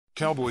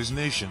Cowboys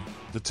Nation,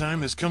 the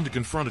time has come to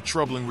confront a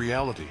troubling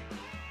reality.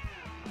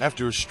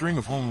 After a string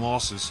of home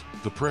losses,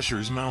 the pressure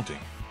is mounting.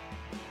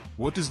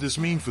 What does this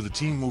mean for the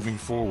team moving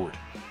forward?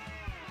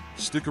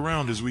 Stick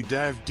around as we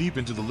dive deep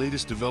into the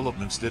latest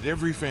developments that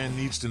every fan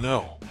needs to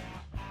know.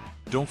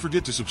 Don't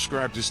forget to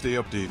subscribe to stay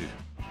updated.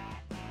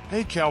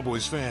 Hey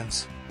Cowboys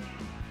fans!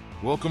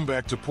 Welcome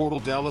back to Portal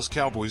Dallas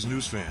Cowboys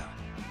News Fan.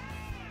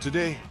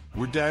 Today,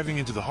 we're diving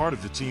into the heart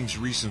of the team's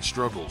recent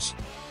struggles.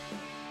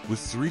 With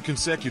 3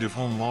 consecutive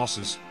home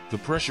losses, the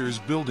pressure is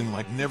building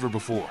like never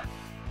before.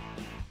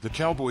 The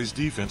Cowboys'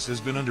 defense has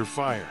been under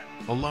fire,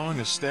 allowing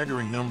a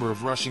staggering number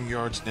of rushing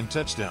yards and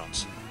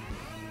touchdowns.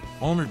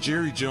 Owner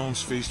Jerry Jones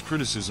faced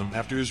criticism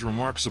after his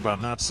remarks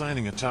about not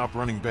signing a top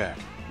running back,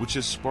 which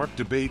has sparked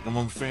debate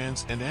among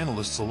fans and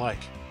analysts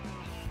alike.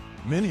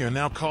 Many are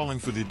now calling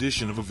for the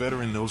addition of a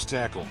veteran nose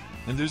tackle,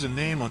 and there's a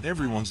name on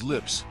everyone's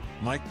lips: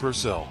 Mike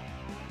Purcell.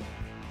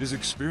 His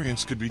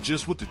experience could be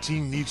just what the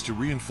team needs to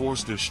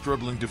reinforce their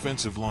struggling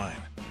defensive line.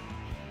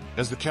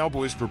 As the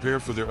Cowboys prepare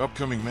for their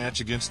upcoming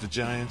match against the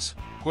Giants,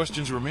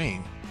 questions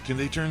remain: can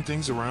they turn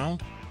things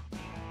around?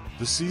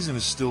 The season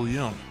is still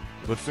young,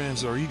 but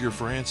fans are eager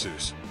for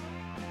answers.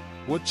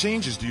 What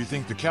changes do you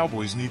think the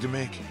Cowboys need to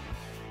make?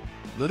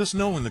 Let us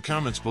know in the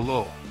comments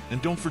below,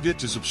 and don't forget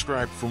to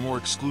subscribe for more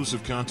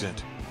exclusive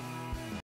content.